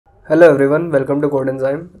Hello everyone, welcome to Code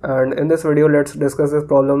Enzyme, and in this video let's discuss this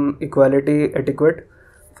problem equality etiquette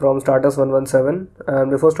from Status 117. And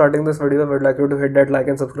before starting this video I would like you to hit that like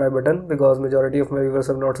and subscribe button because majority of my viewers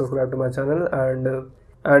have not subscribed to my channel,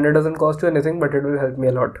 and it doesn't cost you anything but it will help me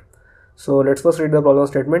a lot. So let's first read the problem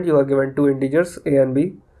statement. You are given two integers a and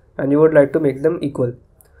b and you would like to make them equal.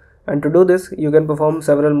 And to do this you can perform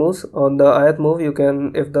several moves. On the ith move you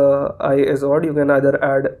can, if the I is odd, you can either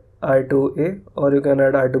add I to a or you can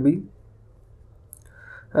add I to b,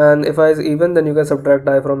 and if I is even then you can subtract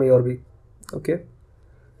I from a or b. Okay,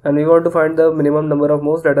 and we want to find the minimum number of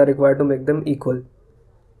moves that are required to make them equal.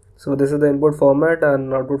 So this is the input format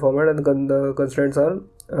and output format, and the constraints are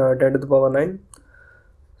 10 to the power 9.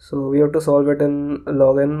 So we have to solve it in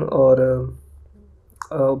log n or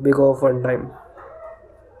big O of 1 time.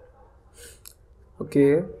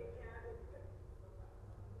 Okay,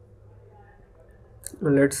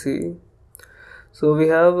 let's see. So we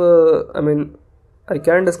have I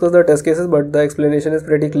can discuss the test cases, but the explanation is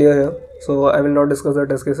pretty clear here, so I will not discuss the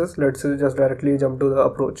test cases. Let's just directly jump to the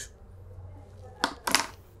approach.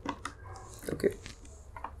 Okay,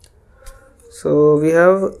 so we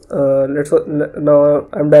have now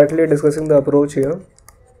I'm directly discussing the approach here.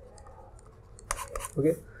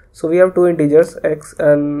 Okay, so we have two integers x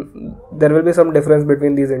and there will be some difference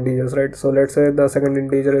between these integers, right? So let's say the second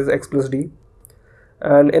integer is x plus d,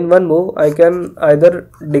 and in one move I can either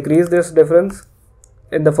decrease this difference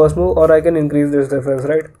in the first move or I can increase this difference,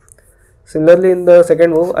 right? Similarly in the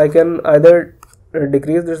second move I can either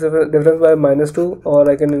decrease this difference by -2 or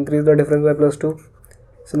I can increase the difference by +2.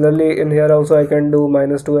 Similarly in here also I can do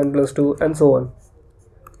 -2 and +2 and so on,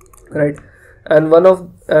 right? And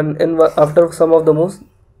after some of the moves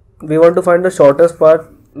we want to find the shortest path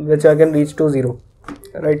which I can reach to 0,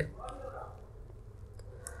 right?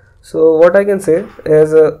 So what I can say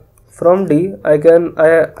is from D I can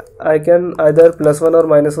either +1 or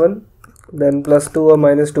 -1, then +2 or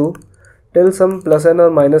 -2 till some +n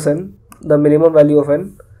or -n, the minimum value of n,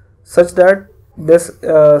 such that this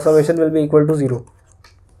summation will be equal to 0.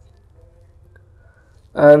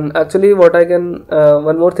 And actually what I can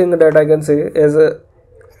one more thing that I can say is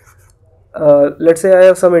let's say I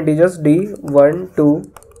have some integers d 1 2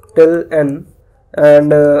 till n,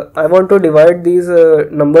 and I want to divide these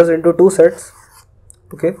numbers into two sets,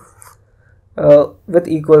 okay, with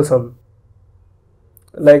equal sum.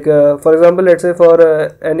 Like for example, let's say for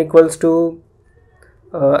n equals to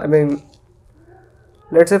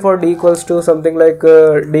let's say for d equals to something like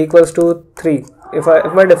d equals to 3. If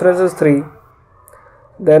my difference is 3,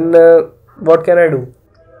 then what can I do?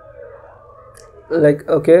 Like,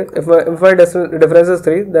 okay, if my difference is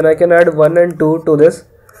 3, then I can add 1 and 2 to this,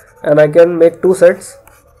 and I can make two sets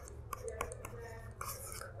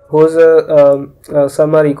whose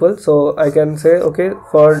sum are equal. So I can say, okay,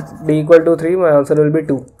 for d equal to 3 my answer will be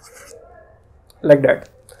 2, like that.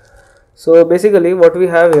 So basically what we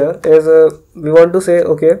have here is we want to say,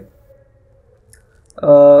 okay,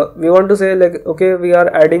 we are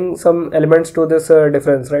adding some elements to this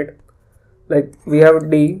difference, right? Like we have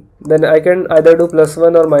d, then I can either do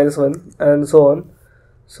 +1 or -1 and so on.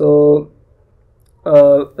 So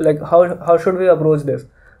like how should we approach this?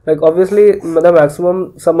 Like obviously the maximum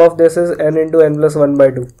sum of this is n into n plus 1 by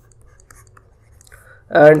 2,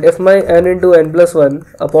 and if my n into n plus 1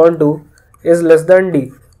 upon 2 is less than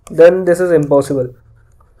d, then this is impossible,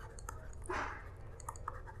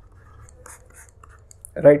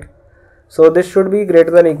 right? So this should be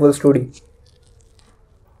greater than equals to d.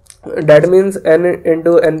 That means n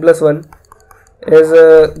into n plus 1 is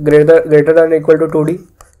greater than or equal to 2d,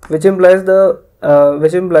 which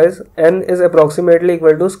implies n is approximately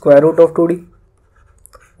equal to square root of 2d,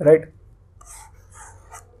 right?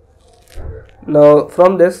 Now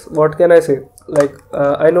from this what can I say? Like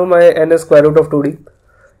I know my n is square root of 2d,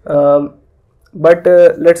 but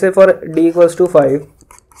let's say for d equals to 5,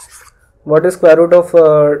 what is square root of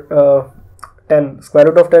 10? Square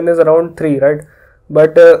root of 10 is around 3, right?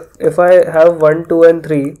 But if I have 1, 2 and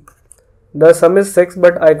 3, the sum is 6,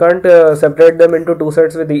 but I can't separate them into two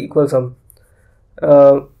sets with the equal sum.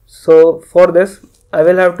 So for this I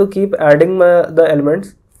will have to keep adding the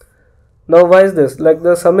elements. Now why is this? Like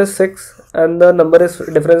the sum is 6 and the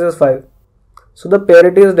difference is 5, so the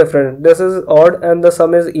parity is different. This is odd and the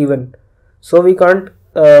sum is even, so we can't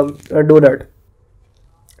do that.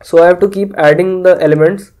 So I have to keep adding the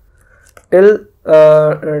elements till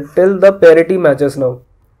the parity matches now,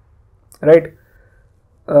 right?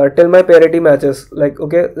 Till my parity matches. Like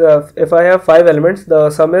okay, if I have 5 elements, the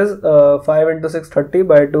sum is 5 into 6 30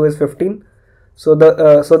 by 2 is 15. So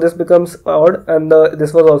this becomes odd, and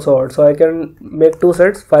this was also odd. So I can make two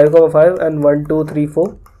sets, 5, 5 and 1, 2, 3,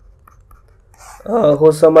 4.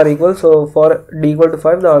 whose sum are equal. So for d equal to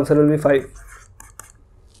 5, the answer will be 5,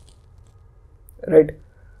 right?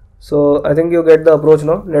 So I think you get the approach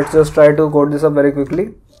now. Let's just try to code this up very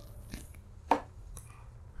quickly.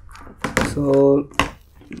 So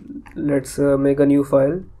let's make a new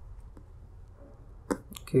file.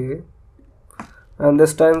 Okay, and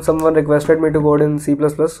this time someone requested me to code in C++,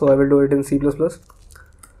 so I will do it in C++.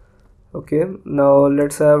 Okay, now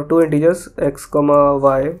let's have two integers, x comma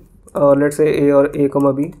y, or let's say a or a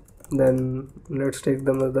comma b. Then let's take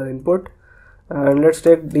them as the input, and let's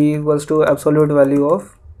take d equals to absolute value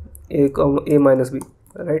of a minus b,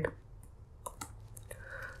 right?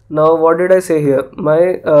 Now what did I say here?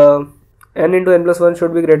 My n into n plus 1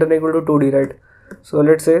 should be greater than or equal to 2d, right? So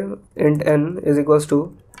let's say int n is equals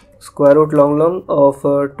to square root long of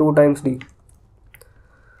 2 times d.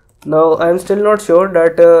 Now I am still not sure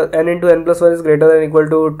that n into n plus 1 is greater than or equal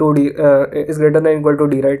to 2d, is greater than or equal to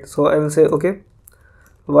d, right? So I will say, okay,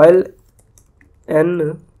 while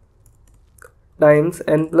n times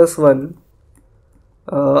n plus 1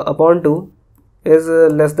 upon 2 is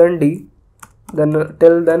less than d, then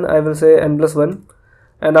till then I will say n plus 1,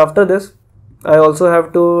 and after this I also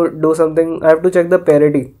have to do something. I have to check the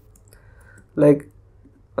parity, like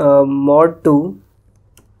mod 2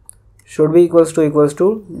 should be equals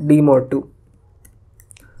to d mod 2.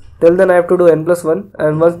 Till then I have to do n plus 1,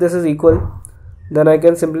 and once this is equal, then I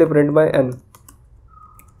can simply print my n.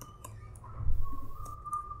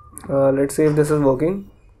 Let's see if this is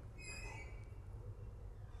working.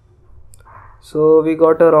 So we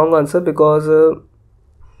got a wrong answer because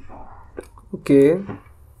okay,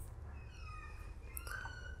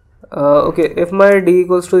 if my d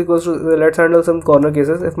equals to let's handle some corner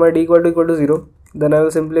cases. If my d equal to 0, then I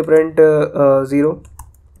will simply print 0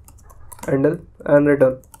 handle and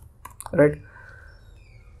return, right?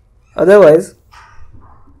 Otherwise,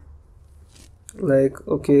 like,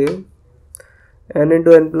 okay, n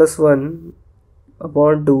into n plus 1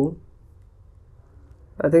 upon 2,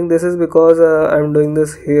 I think this is because I'm doing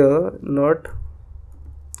this here, not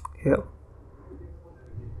here.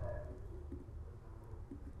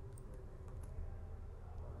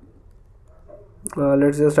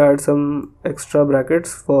 Let's just add some extra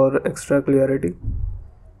brackets for extra clarity.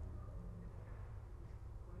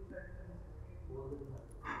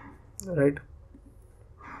 Right?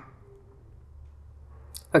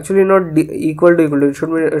 Actually, not d equal to it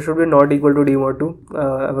should be not equal to d mod 2.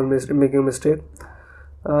 I was making a mistake.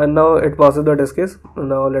 Now it passes the test case.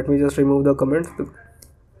 Now let me just remove the comments.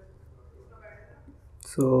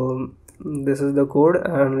 So this is the code,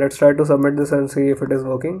 and let's try to submit this and see if it is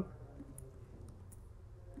working.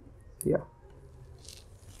 Yeah.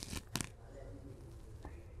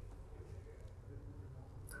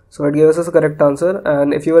 So it gives us a correct answer,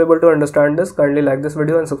 and if you were able to understand this, kindly like this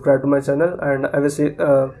video and subscribe to my channel, and I will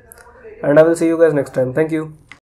see you guys next time. Thank you.